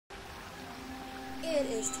It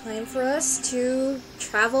is time for us to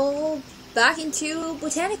travel back into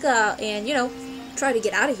Botanica and, you know, try to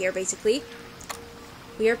get out of here, basically.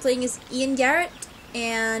 We are playing as Ian Garrett,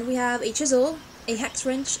 and we have a chisel, a hex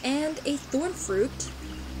wrench, and a thorn fruit,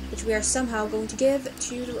 which we are somehow going to give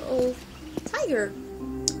to the little tiger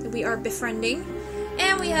that we are befriending.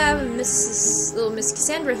 And we have little Miss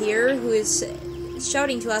Kassandra here, who is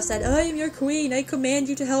shouting to us that, I am your queen, I command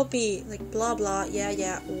you to help me. Like, blah blah,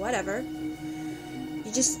 yeah, whatever.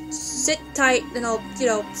 You just sit tight and I'll, you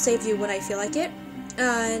know, save you when I feel like it.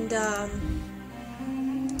 And,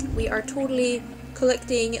 we are totally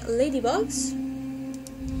collecting ladybugs.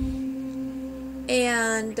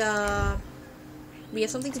 And, we have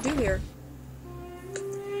something to do here.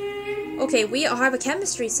 Okay, we have a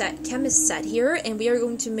chemist set here, and we are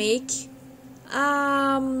going to make,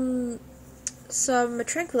 some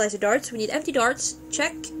tranquilizer darts. We need empty darts,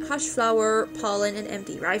 check, hush flower, pollen, and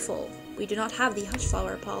empty rifle. We do not have the hush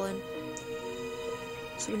flower pollen,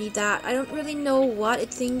 so we need that. I don't really know what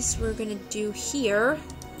it thinks we're gonna do here,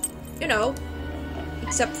 you know,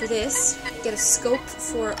 except for this. Get a scope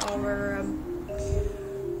for our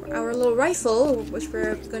little rifle, which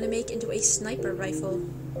we're gonna make into a sniper rifle.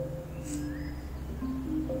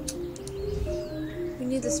 We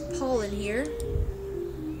need this pollen here.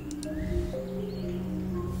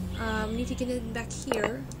 We need to get it back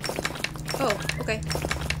here. Oh, okay.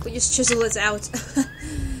 We'll just chisel this out.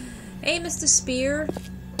 Hey, Mr. Spear.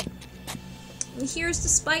 And here's the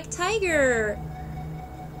spiked tiger.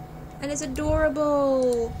 And it's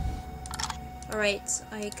adorable. Alright,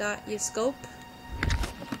 I got your scope.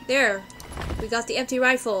 There. We got the empty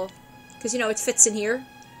rifle. Because, you know, it fits in here.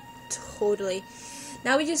 Totally.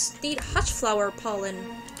 Now we just need hush flower pollen.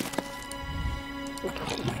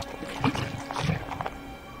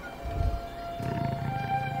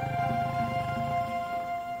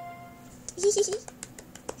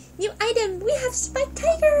 New item! We have spiked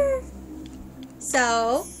tiger!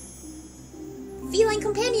 So, feline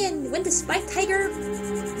companion! Win the spiked tiger,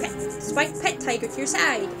 spiked pet tiger to your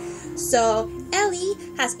side. So, Ellie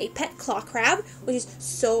has a pet claw crab, which is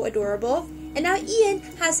so adorable. And now Ian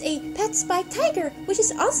has a pet spiked tiger, which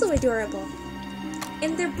is also adorable.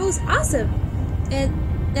 And they're both awesome. And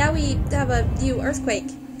now we have a new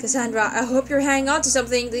earthquake. Kassandra, I hope you're hanging on to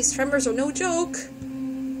something. These tremors are no joke.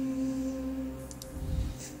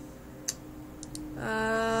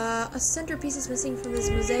 A centerpiece is missing from this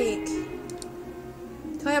mosaic.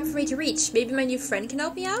 Tie up for me to reach. Maybe my new friend can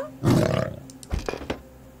help me out?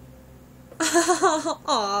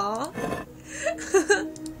 Aww.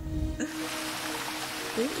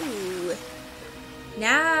 Ooh.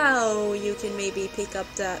 Now you can maybe pick up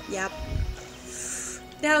that. Yep.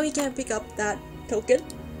 Now he can pick up that token.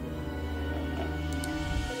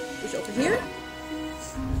 Which over here.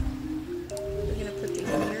 We're gonna put these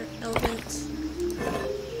in here. Elephant.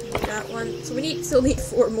 That one. So we still need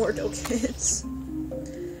 4 more tokens.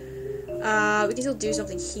 We can still do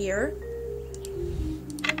something here.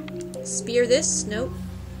 Spear this. Nope.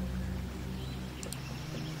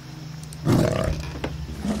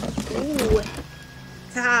 Ooh.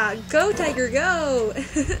 Haha, go tiger, go!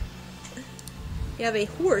 You have a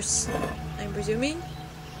horse, I'm presuming.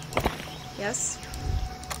 Yes.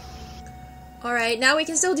 Alright, now we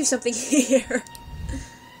can still do something here.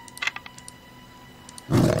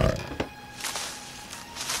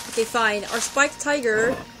 Okay, fine. Our spiked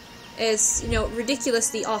tiger is, you know,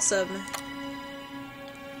 ridiculously awesome.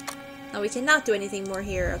 Now we cannot do anything more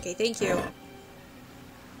here. Okay, thank you.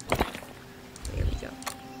 There we go.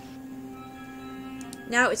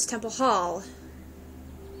 Now it's Temple Hall.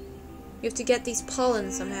 We have to get these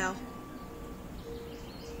pollen somehow.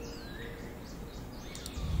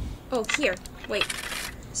 Oh, here. Wait.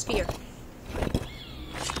 Spear.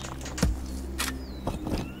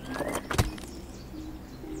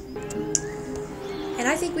 And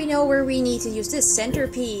I think we know where we need to use this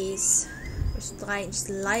centerpiece. Just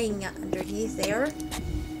lying underneath there.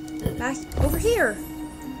 Back over here.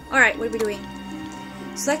 Alright, what are we doing?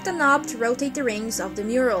 Select the knob to rotate the rings of the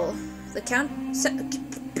mural. The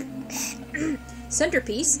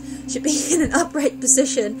centerpiece should be in an upright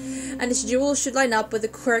position, and its jewels should line up with the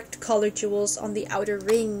correct colored jewels on the outer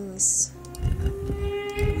rings.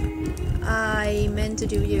 I meant to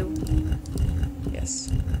do you. Yes.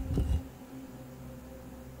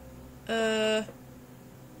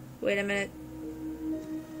 Wait a minute.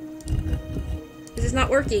 This is not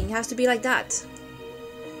working. It has to be like that.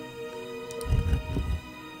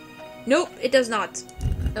 Nope, it does not.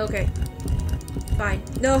 Okay. Fine.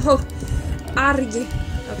 No! Arg!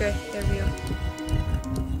 Okay, there we go.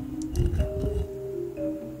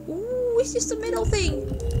 Ooh, it's just a middle thing!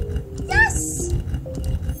 Yes!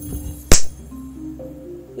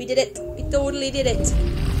 We did it. We totally did it.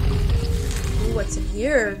 Ooh, what's in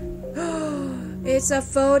here? It's a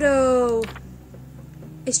photo.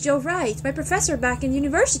 It's Joe Wright, my professor back in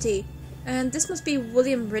university. And this must be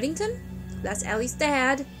William Riddington. That's Ellie's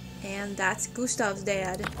dad. And that's Gustav's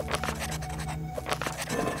dad.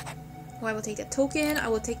 Oh, I will take that token. I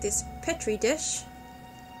will take this Petri dish.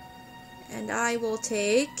 And I will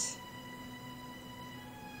take...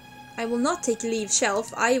 I will not take leave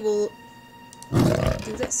shelf. I will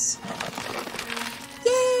do this.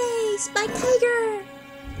 Yay! Spike Tiger!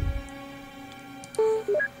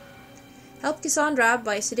 Help Kassandra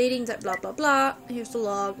by sedating that blah blah blah. Here's the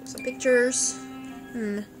log. Some pictures.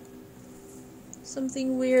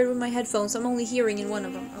 Something weird with my headphones. I'm only hearing in one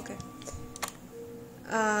of them. Okay.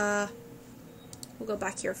 We'll go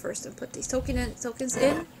back here first and put these tokens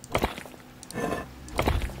in.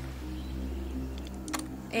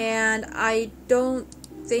 And I don't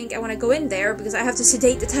think I want to go in there because I have to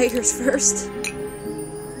sedate the tigers first.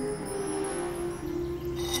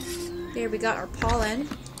 There, we got our pollen.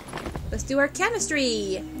 Let's do our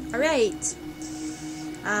chemistry. Alright.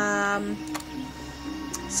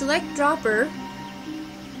 Select dropper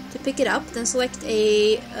to pick it up, then select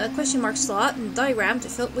a question mark slot and diagram to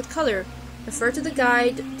fill it with color. Refer to the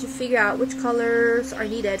guide to figure out which colors are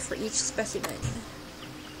needed for each specimen.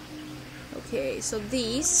 Okay, so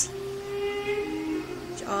these,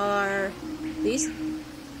 which are these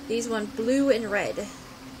one blue and red.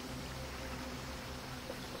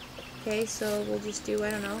 Okay, so we'll just do, I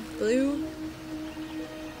don't know, blue,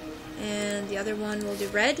 and the other one we'll do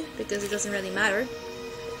red because it doesn't really matter.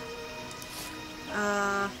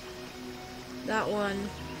 That one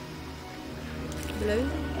blue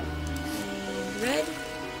and red,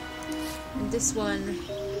 and this one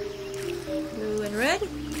blue and red.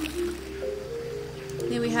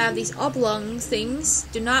 Then we have these oblong things,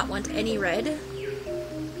 do not want any red,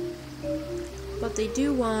 but they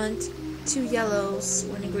do want 2 yellows,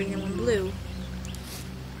 1 green and 1 blue.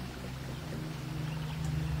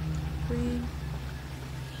 Green,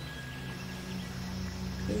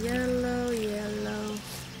 yellow, yellow,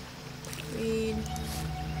 green.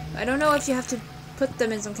 I don't know if you have to put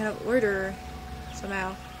them in some kind of order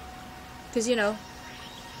somehow, because you know,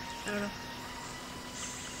 I don't know.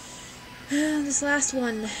 This last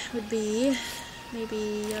one would be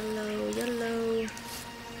maybe yellow, yellow,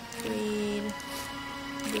 green,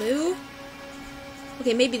 blue.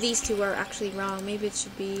 Okay, maybe these two are actually wrong. Maybe it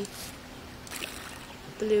should be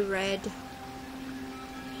blue, red,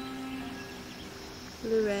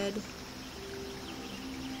 blue, red.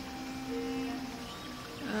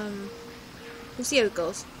 We'll see how it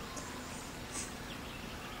goes.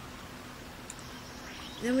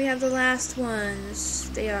 Then we have the last ones.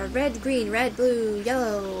 They are red, green, red, blue,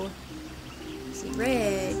 yellow. Let's see,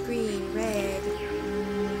 red, green, red,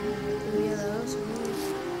 blue, yellow, so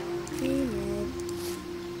green,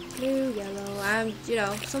 red, blue, yellow. You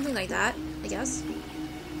know, something like that, I guess.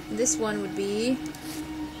 And this one would be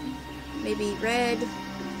maybe red,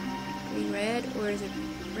 green, red, or is it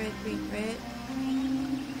red, green, red?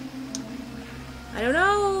 I don't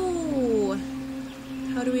know.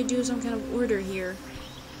 How do we do some kind of order here?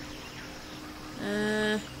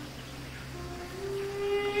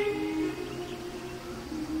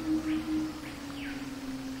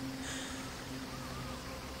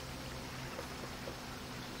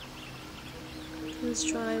 Let's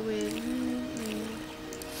try with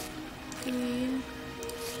green,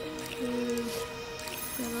 blue,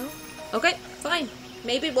 yellow. Okay, fine.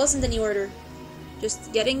 Maybe it wasn't any order.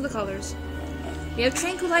 Just getting the colors. We have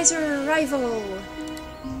tranquilizer arrival.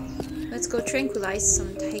 Let's go tranquilize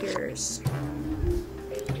some tigers.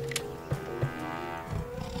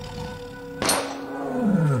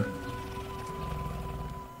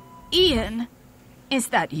 Ian, is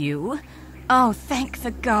that you? Oh, thank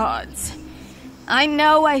the gods. I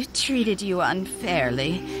know I've treated you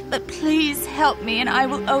unfairly, but please help me and I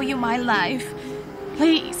will owe you my life.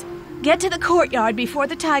 Please, get to the courtyard before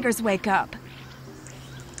the tigers wake up.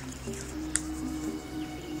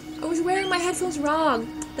 I was wearing my headphones wrong.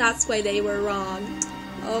 That's why they were wrong.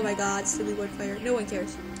 Oh my god, silly Wardfire. No one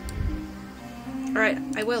cares. Alright,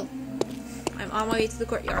 I will. I'm on my way to the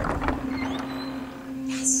courtyard.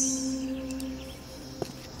 Yes!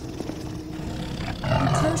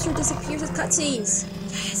 The cursor disappears with cutscenes.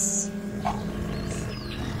 Yes!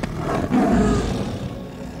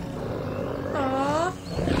 Aww.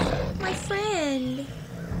 My friend.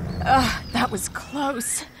 That was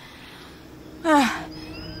close.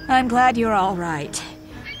 I'm glad you're all right.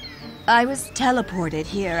 I was teleported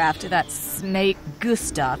here after that snake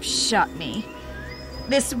Gustav shot me.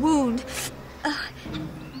 This wound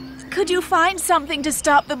Could you find something to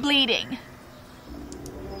stop the bleeding?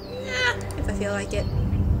 If I feel like it.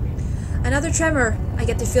 Another tremor. I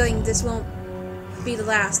get the feeling this won't be the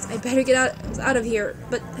last. I better get out of here.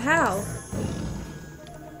 But how?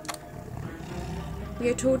 We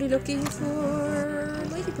are totally looking for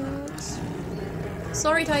ladybugs.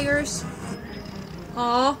 Sorry, tigers.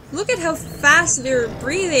 Aw, look at how fast they're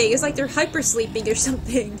breathing. It's like they're hyper sleeping or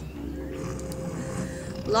something.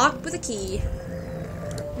 Locked with a key.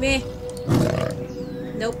 Meh.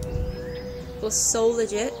 Nope. Was so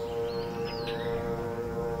legit.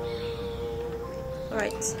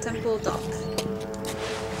 Alright, Temple Dock.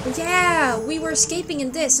 Oh yeah! We were escaping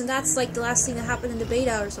in this, and that's like the last thing that happened in the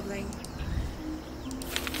beta or something.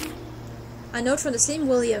 A note from the same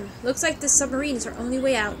William. Looks like this submarine is our only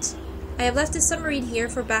way out. I have left this submarine here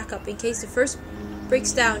for backup in case the first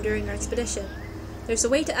breaks down during our expedition. There's a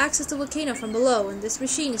way to access the volcano from below, and this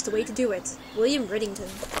machine is the way to do it. William Riddington.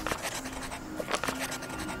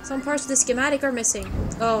 Some parts of the schematic are missing.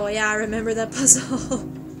 Oh yeah, I remember that puzzle.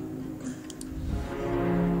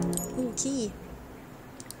 Ooh, key.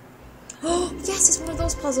 Oh, yes, it's one of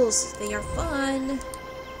those puzzles. They are fun.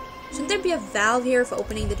 Shouldn't there be a valve here for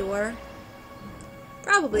opening the door?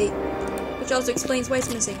 Probably. Which also explains why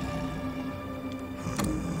it's missing.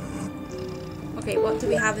 Okay, what do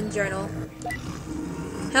we have in journal?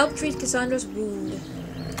 Help treat Kassandra's wound.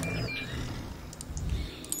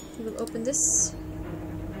 We will open this.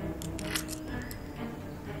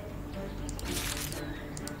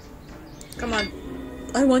 Come on.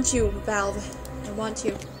 I want you, Valve. I want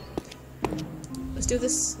you. Let's do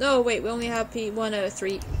this. No, wait, we only have P1 out of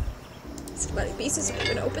 3 schematic pieces.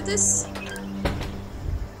 We're gonna open this.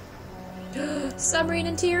 Submarine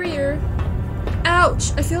interior.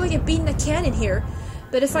 Ouch! I feel like I've beaten a cannon here.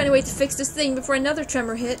 Better find a way to fix this thing before another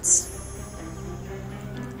tremor hits.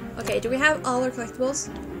 Okay, do we have all our collectibles?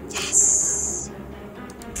 Yes!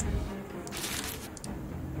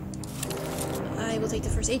 I will take the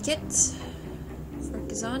first aid kit for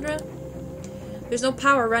Kassandra. There's no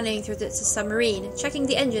power running through this submarine. Checking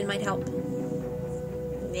the engine might help.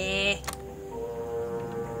 Nah.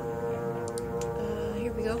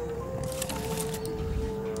 Here we go.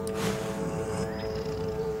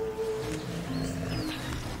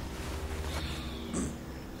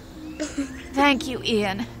 Thank you,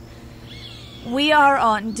 Ian. We are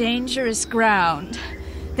on dangerous ground.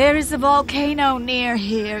 There is a volcano near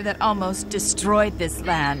here that almost destroyed this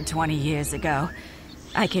land 20 years ago.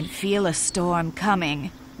 I can feel a storm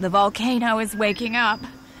coming. The volcano is waking up.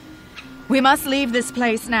 We must leave this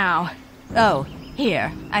place now. Oh,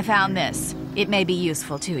 here, I found this. It may be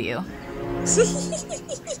useful to you.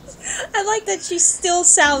 I like that she still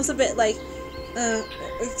sounds a bit like,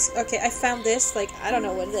 okay, I found this, like, I don't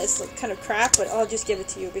know what it is, like, kind of crap, but I'll just give it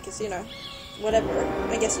to you because, you know, whatever,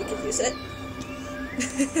 I guess you could use it.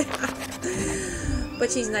 But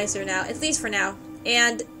she's nicer now, at least for now.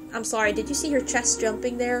 And, I'm sorry, did you see her chest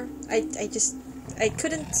jumping there? I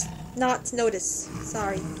couldn't not notice,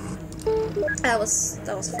 sorry. That was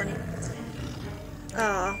funny.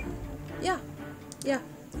 Yeah,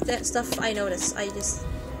 that stuff I noticed, I'm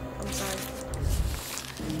sorry.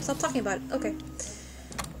 Stop talking about it. Okay.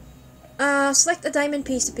 Select a diamond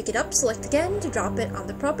piece to pick it up. Select again to drop it on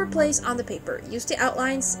the proper place on the paper. Use the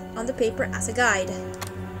outlines on the paper as a guide.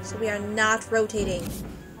 So we are not rotating.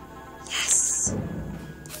 Yes!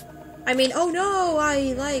 I mean, oh no!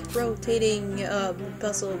 I like rotating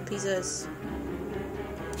puzzle pieces.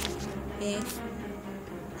 Eh?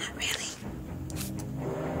 Not really.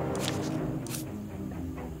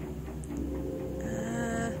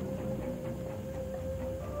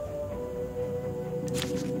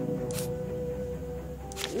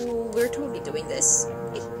 We're totally doing this.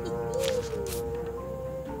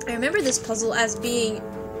 I remember this puzzle as being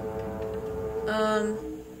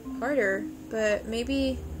harder, but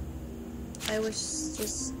maybe I was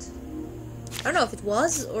just, I don't know if it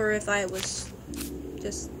was or if I was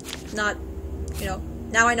just not, you know,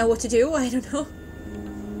 now I know what to do. I don't know.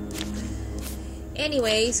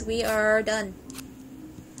 Anyways, we are done.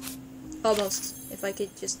 Almost. If I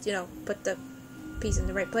could just, you know, put the piece in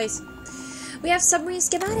the right place. We have submarine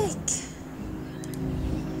schematic.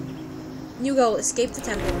 New goal, escape the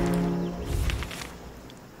temple.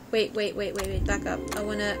 Wait, back up. I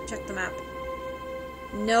wanna check the map.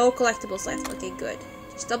 No collectibles left. Okay, good.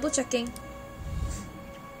 Just double checking.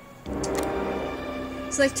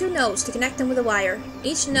 Select 2 nodes to connect them with a wire.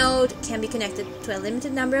 Each node can be connected to a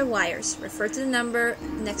limited number of wires. Refer to the number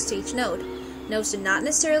next to each node. Nodes do not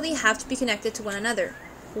necessarily have to be connected to one another.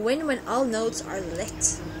 Win when all nodes are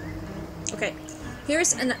lit. Okay,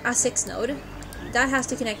 here's a 6 node. That has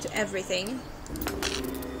to connect to everything.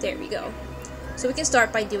 There we go. So we can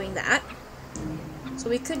start by doing that. So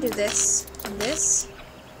we could do this and this.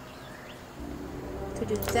 Could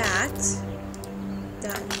do that.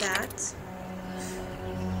 That and that.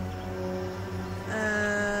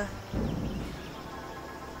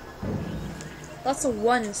 Lots of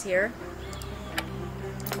ones here.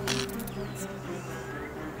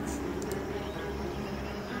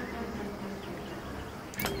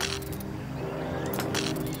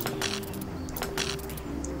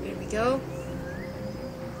 Here we go.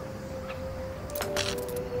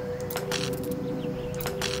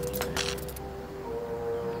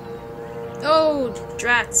 Oh,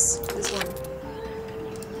 drats. This one.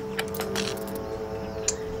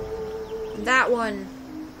 And that one.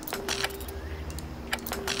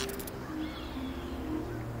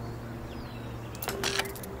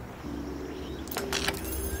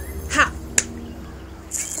 Ha!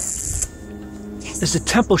 Yes. As the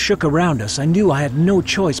temple shook around us, I knew I had no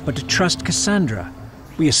choice but to trust Kassandra.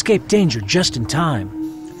 We escaped danger just in time.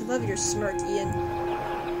 I love your smirk, Ian.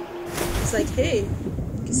 It's like, hey,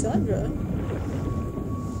 Kassandra.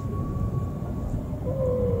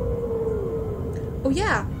 Oh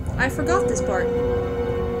yeah, I forgot this part.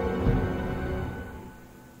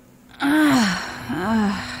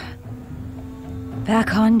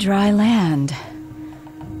 Back on dry land.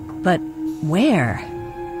 But where?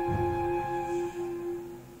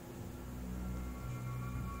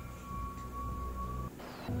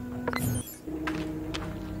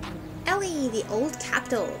 Ellie, the old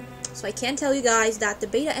capital. So I can tell you guys that the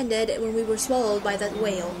beta ended when we were swallowed by that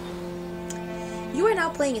whale. You are now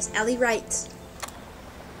playing as Ellie, right?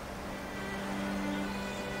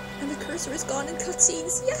 And the cursor is gone in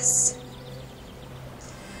cutscenes, yes!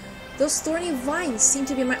 Those thorny vines seem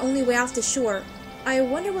to be my only way off the shore. I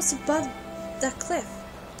wonder what's above that cliff.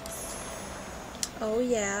 Oh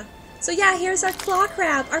yeah. So yeah, here's our claw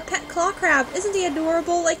crab, our pet claw crab. Isn't he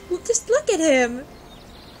adorable? Like, just look at him!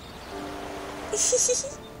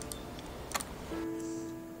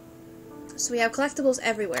 So we have collectibles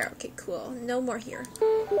everywhere. Okay, cool. No more here.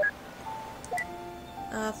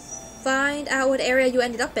 Find out what area you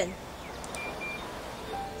ended up in.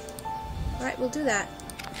 Alright, we'll do that.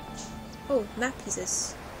 Oh, map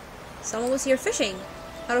pieces. Someone was here fishing.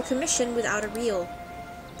 Out of commission without a reel.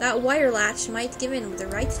 That wire latch might give in with the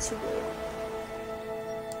right tool.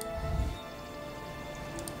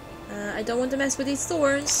 I don't want to mess with these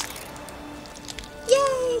thorns.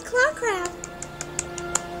 Yay! Claw crab!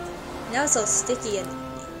 Now it's all sticky and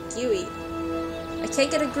gooey. I can't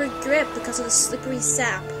get a good grip because of the slippery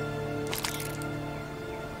sap.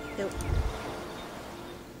 Nope.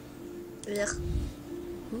 Ugh.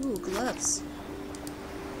 Ooh, gloves.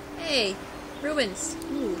 Hey, ruins.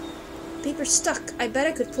 Ooh. Paper's stuck. I bet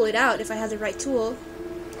I could pull it out if I had the right tool.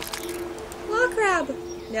 Claw crab!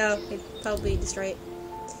 No, I'd probably destroy it.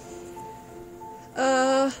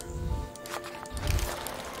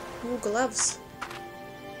 Ooh, gloves.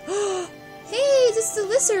 Hey, this is the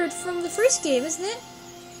lizard from the first game, isn't it?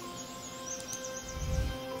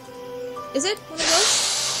 Is it one of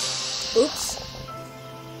those? Oops.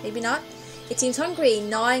 Maybe not. It seems hungry,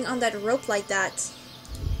 gnawing on that rope like that.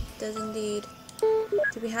 Does indeed.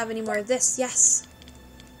 Do we have any more of this? Yes.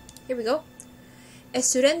 Here we go.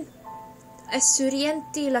 Esurienti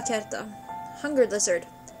lacerta. Hunger lizard.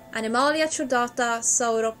 Animalia chordata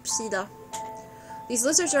sauropsida. These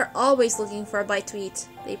lizards are always looking for a bite to eat.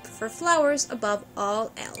 They prefer flowers above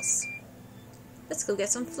all else. Let's go get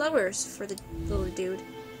some flowers for the little dude.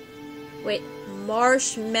 Wait,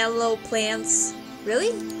 marshmallow plants?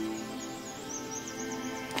 Really?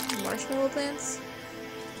 Marshmallow plants?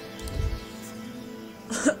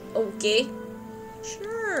 Okay.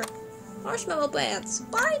 Sure. Marshmallow plants.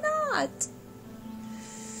 Why not?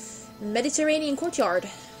 Mediterranean courtyard.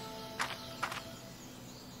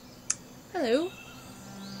 Hello.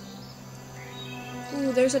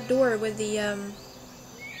 Ooh, there's a door with the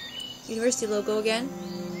university logo again.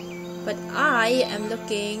 But I am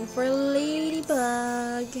looking for a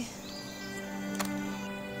ladybug.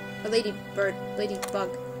 A ladybird.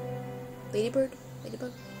 Ladybug. Ladybird?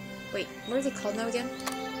 Ladybug? Wait, what are they called now again?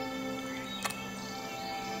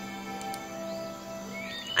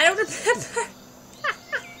 I don't remember!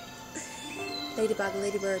 Ladybug,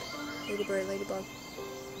 ladybird. Ladybird, ladybug.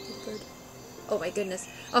 Ladybird. Oh my goodness.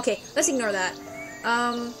 Okay, let's ignore that.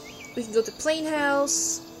 We can go to Plain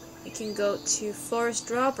House. We can go to Forest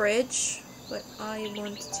Drawbridge. But I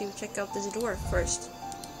want to check out this door first.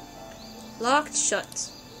 Locked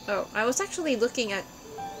shut. Oh, I was actually looking at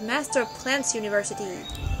Master of Plants University.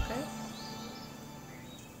 Okay.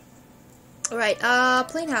 Alright,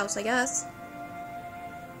 Plain House, I guess.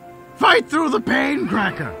 Fight through the pain,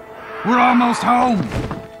 Cracker. We're almost home.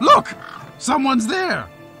 Look! Someone's there.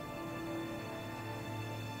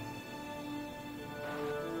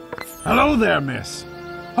 Hello there, miss.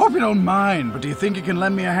 Hope you don't mind, but do you think you can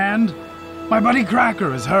lend me a hand? My buddy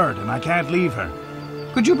Cracker is hurt, and I can't leave her.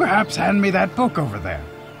 Could you perhaps hand me that book over there?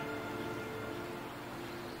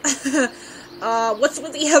 What's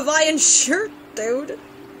with the Hawaiian shirt, dude?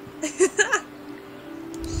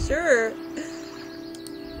 Sure.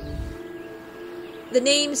 The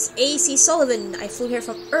name's A.C. Sullivan. I flew here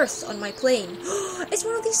from Earth on my plane. It's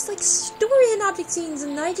one of these, like, story and object scenes,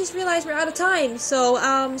 and I just realized we're out of time. So,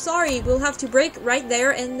 sorry, we'll have to break right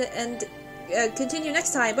there and continue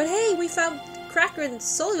next time. But hey, we found Cracker and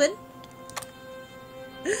Sullivan.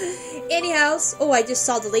 Anyhow, oh, I just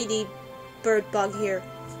saw the ladybird bug here.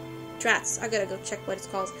 Drats, I gotta go check what it's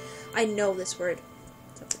called. I know this word.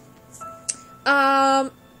 So.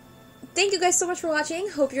 Thank you guys so much for watching.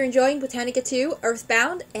 Hope you're enjoying Botanica 2,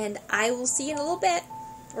 Earthbound, and I will see you in a little bit.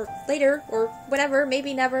 Or later, or whatever.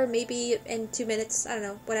 Maybe never, maybe in 2 minutes. I don't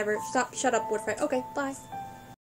know, whatever. Shut up, Wardfire. Okay, bye.